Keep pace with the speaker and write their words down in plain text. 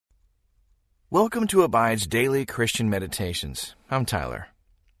Welcome to Abide's Daily Christian Meditations. I'm Tyler.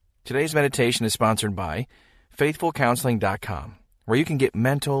 Today's meditation is sponsored by FaithfulCounseling.com, where you can get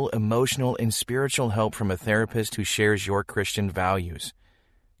mental, emotional, and spiritual help from a therapist who shares your Christian values.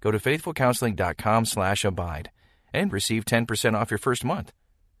 Go to FaithfulCounseling.com/abide and receive 10% off your first month.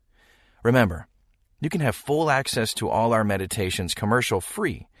 Remember, you can have full access to all our meditations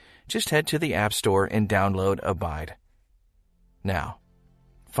commercial-free. Just head to the App Store and download Abide. Now,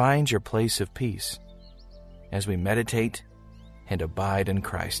 find your place of peace as we meditate and abide in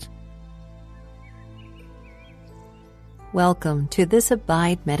Christ. Welcome to this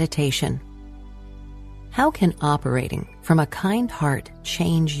Abide meditation. How can operating from a kind heart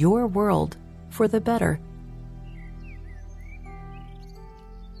change your world for the better?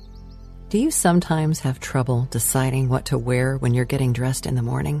 Do you sometimes have trouble deciding what to wear when you're getting dressed in the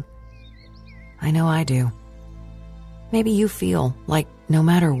morning? I know I do. Maybe you feel like no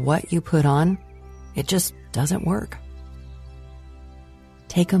matter what you put on, it just doesn't work.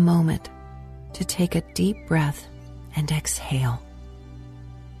 Take a moment to take a deep breath and exhale.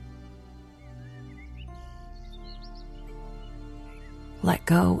 Let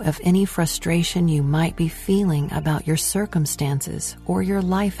go of any frustration you might be feeling about your circumstances or your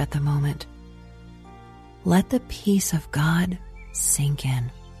life at the moment. Let the peace of God sink in.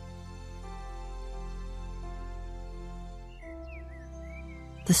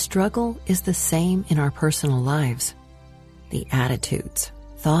 The struggle is the same in our personal lives. The attitudes,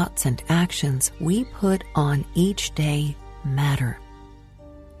 thoughts, and actions we put on each day matter.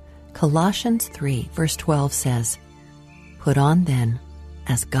 Colossians 3, verse 12 says, "Put on then,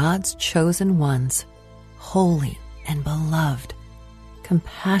 as God's chosen ones, holy and beloved,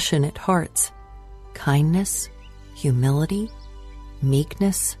 compassionate hearts, kindness, humility,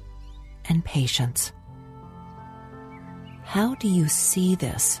 meekness, and patience." How do you see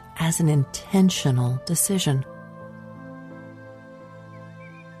this as an intentional decision?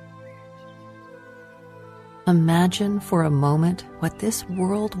 Imagine for a moment what this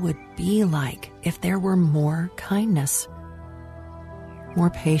world would be like if there were more kindness,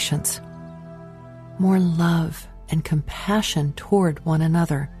 more patience, more love and compassion toward one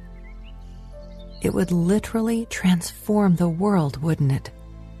another. It would literally transform the world, wouldn't it?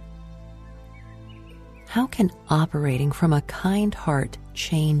 How can operating from a kind heart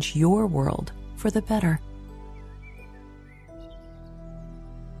change your world for the better?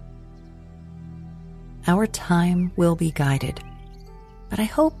 Our time will be guided, but I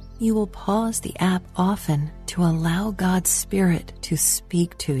hope you will pause the app often to allow God's Spirit to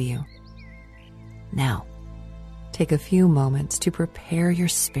speak to you. Now, take a few moments to prepare your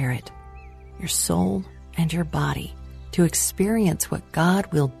spirit, your soul, and your body to experience what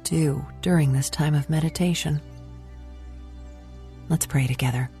God will do during this time of meditation. Let's pray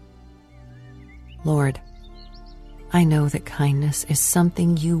together. Lord, I know that kindness is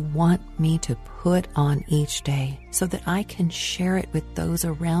something you want me to put on each day so that I can share it with those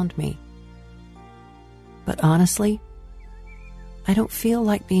around me. But honestly, I don't feel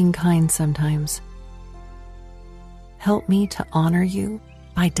like being kind sometimes. Help me to honor you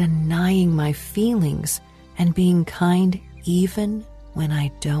by denying my feelings and being kind even when I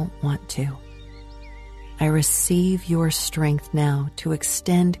don't want to. I receive your strength now to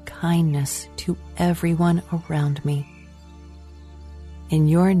extend kindness to everyone around me. In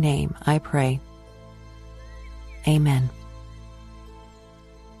your name I pray. Amen.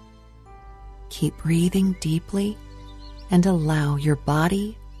 Keep breathing deeply and allow your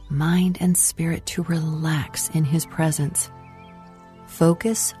body, mind, and spirit to relax in His presence.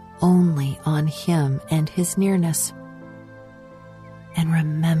 Focus only on Him and His nearness. And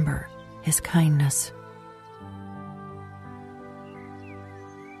remember His kindness.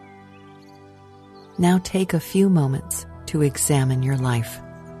 Now take a few moments to examine your life.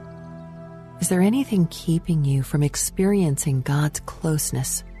 Is there anything keeping you from experiencing God's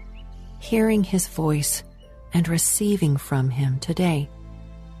closeness, hearing His voice, and receiving from Him today?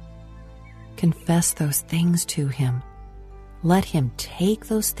 Confess those things to Him. Let Him take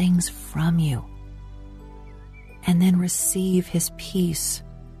those things from you. And then receive His peace,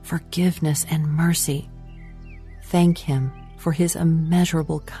 forgiveness, and mercy. Thank Him for His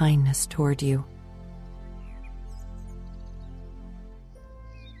immeasurable kindness toward you.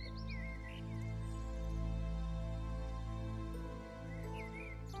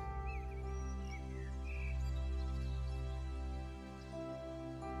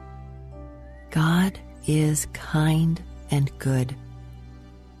 God is kind and good.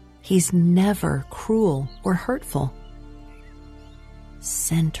 He's never cruel or hurtful.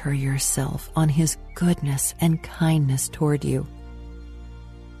 Center yourself on His goodness and kindness toward you.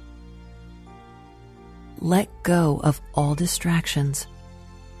 let go of all distractions.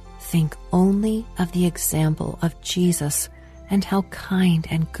 Think only of the example of Jesus and how kind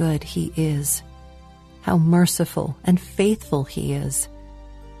and good He is, how merciful and faithful He is.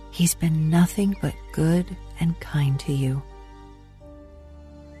 He's been nothing but good and kind to you.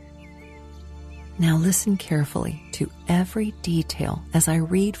 Now listen carefully to every detail as I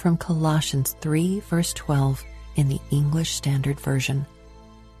read from Colossians 3, verse 12 in the English Standard Version.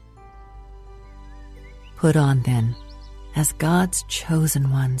 Put on then, as God's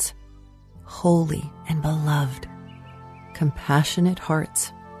chosen ones, holy and beloved, compassionate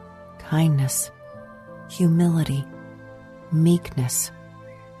hearts, kindness, humility, meekness,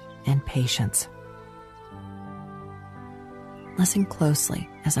 and patience. Listen closely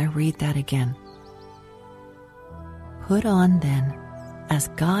as I read that again. Put on then, as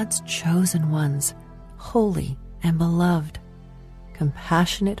God's chosen ones, holy and beloved,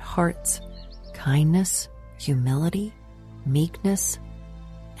 compassionate hearts, kindness, humility, meekness,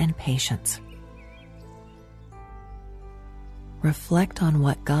 and patience. Reflect on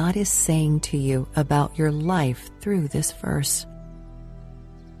what God is saying to you about your life through this verse.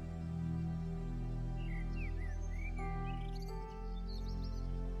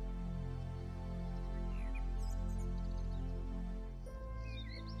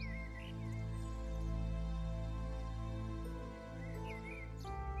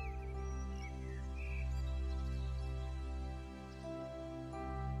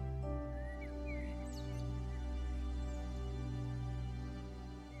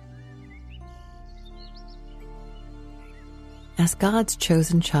 As God's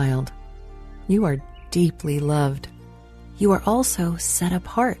chosen child, you are deeply loved. You are also set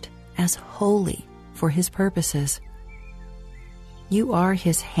apart as holy for His purposes. You are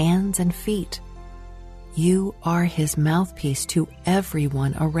His hands and feet. You are His mouthpiece to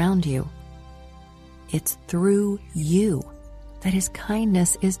everyone around you. It's through you that His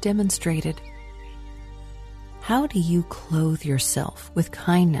kindness is demonstrated. How do you clothe yourself with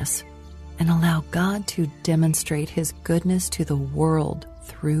kindness and allow God to demonstrate His goodness to the world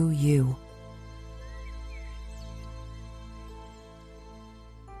through you?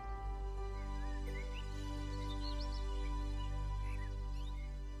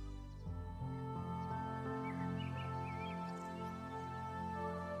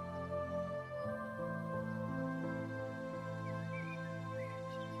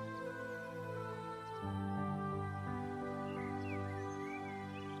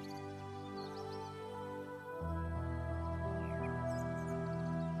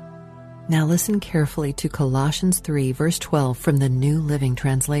 Now listen carefully to Colossians 3, verse 12 from the New Living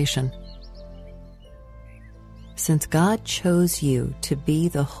Translation. Since God chose you to be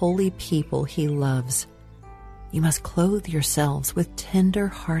the holy people He loves, you must clothe yourselves with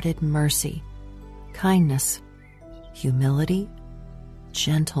tender-hearted mercy, kindness, humility,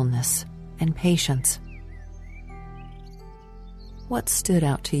 gentleness, and patience. What stood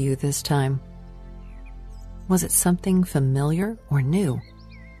out to you this time? Was it something familiar or new?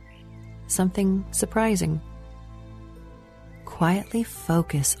 Something surprising? Quietly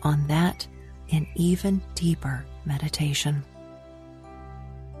focus on that in even deeper meditation.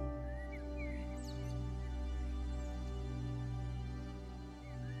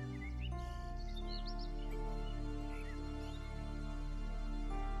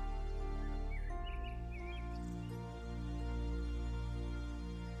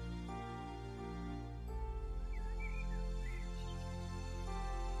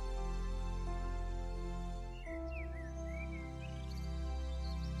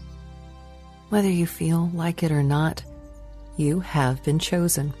 Whether you feel like it or not, you have been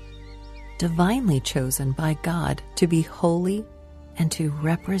chosen, divinely chosen by God to be holy and to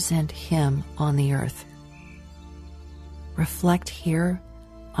represent Him on the earth. Reflect here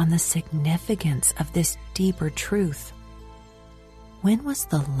on the significance of this deeper truth. When was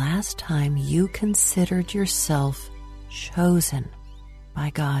the last time you considered yourself chosen by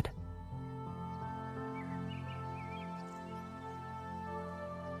God?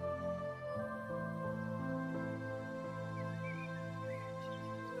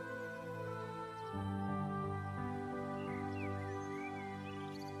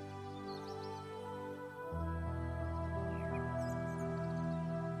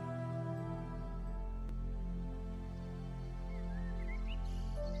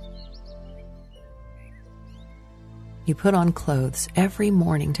 You put on clothes every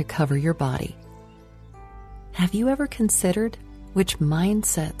morning to cover your body. Have you ever considered which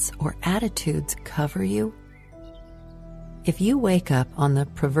mindsets or attitudes cover you? If you wake up on the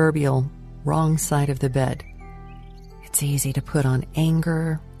proverbial wrong side of the bed, it's easy to put on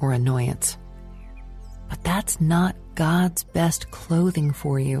anger or annoyance. but that's not God's best clothing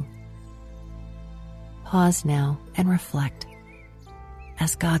for you. Pause now and reflect.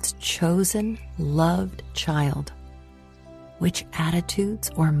 As God's chosen, loved child, which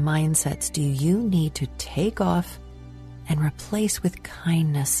attitudes or mindsets do you need to take off and replace with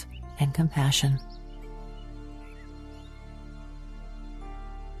kindness and compassion?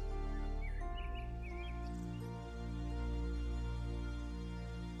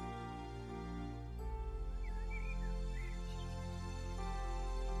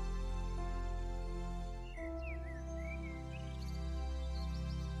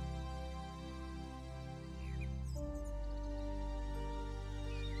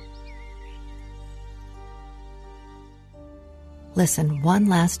 Listen one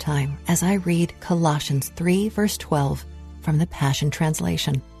last time as I read Colossians 3, verse 12 from the Passion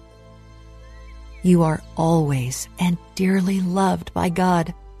Translation. You are always and dearly loved by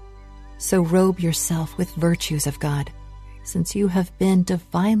God. So robe yourself with virtues of God, since you have been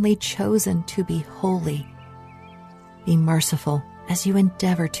divinely chosen to be holy. Be merciful as you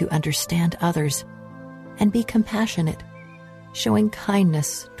endeavor to understand others, and be compassionate, showing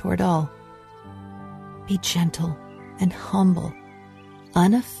kindness toward all. Be gentle and humble,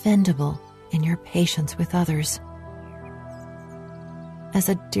 unoffendable in your patience with others. As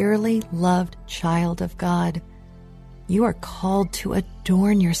a dearly loved child of God, you are called to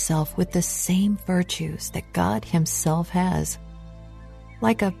adorn yourself with the same virtues that God Himself has.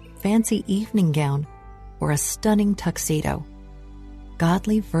 Like a fancy evening gown or a stunning tuxedo,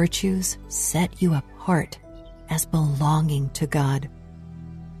 godly virtues set you apart as belonging to God.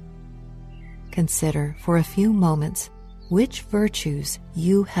 Consider for a few moments which virtues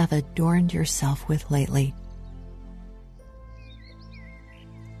you have adorned yourself with lately.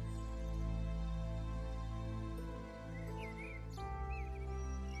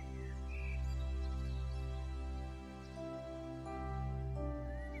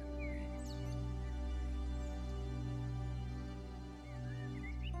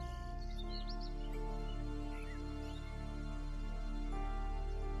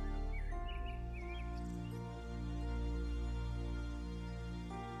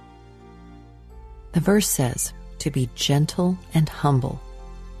 The verse says to be gentle and humble,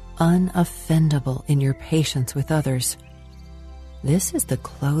 unoffendable in your patience with others. This is the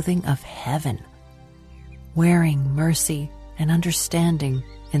clothing of heaven, wearing mercy and understanding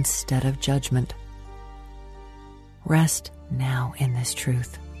instead of judgment. Rest now in this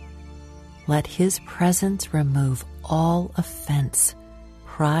truth. Let His presence remove all offense,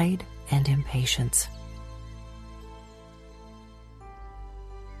 pride, and impatience.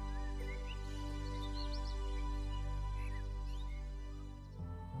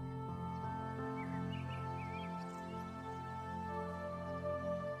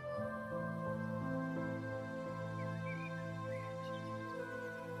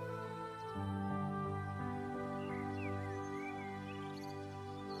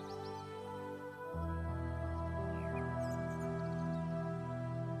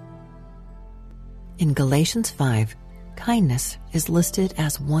 In Galatians 5, kindness is listed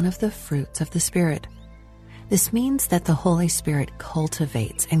as one of the fruits of the Spirit. This means that the Holy Spirit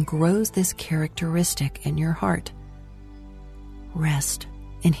cultivates and grows this characteristic in your heart. Rest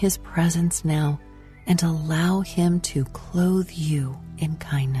in His presence now and allow Him to clothe you in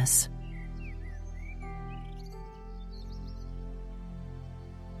kindness.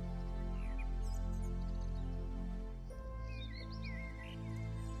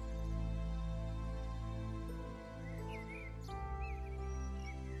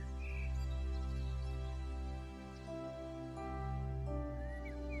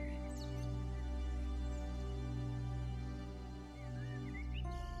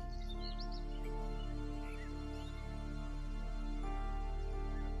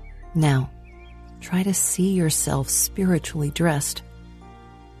 Now, try to see yourself spiritually dressed.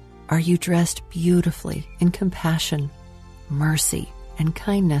 Are you dressed beautifully in compassion, mercy, and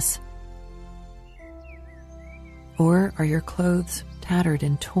kindness? Or are your clothes tattered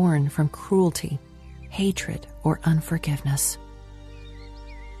and torn from cruelty, hatred, or unforgiveness?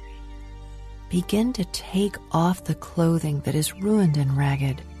 Begin to take off the clothing that is ruined and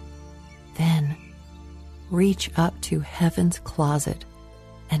ragged. Then, reach up to heaven's closet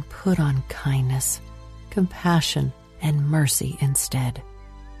and put on kindness, compassion, and mercy instead.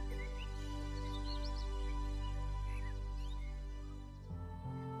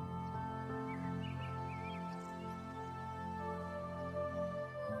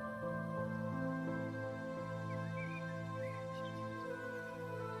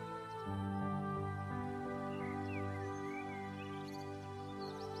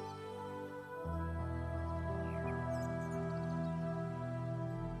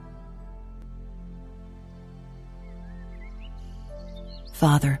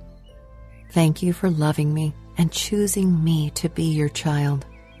 Father, thank you for loving me and choosing me to be your child.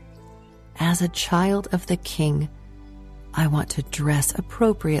 As a child of the King, I want to dress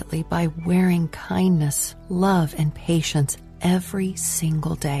appropriately by wearing kindness, love, and patience every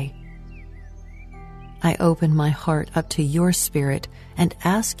single day. I open my heart up to your Spirit and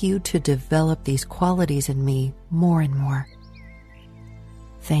ask you to develop these qualities in me more and more.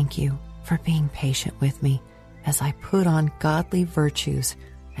 Thank you for being patient with me as I put on godly virtues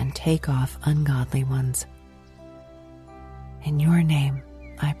and take off ungodly ones. In your name,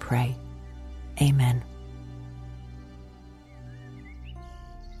 I pray. Amen.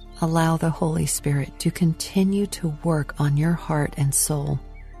 Allow the Holy Spirit to continue to work on your heart and soul.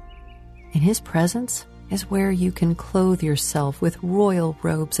 In His presence is where you can clothe yourself with royal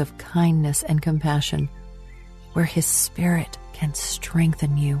robes of kindness and compassion, where His Spirit can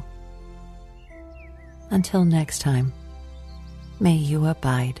strengthen you. Until next time, may you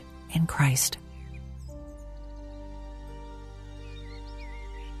abide in Christ.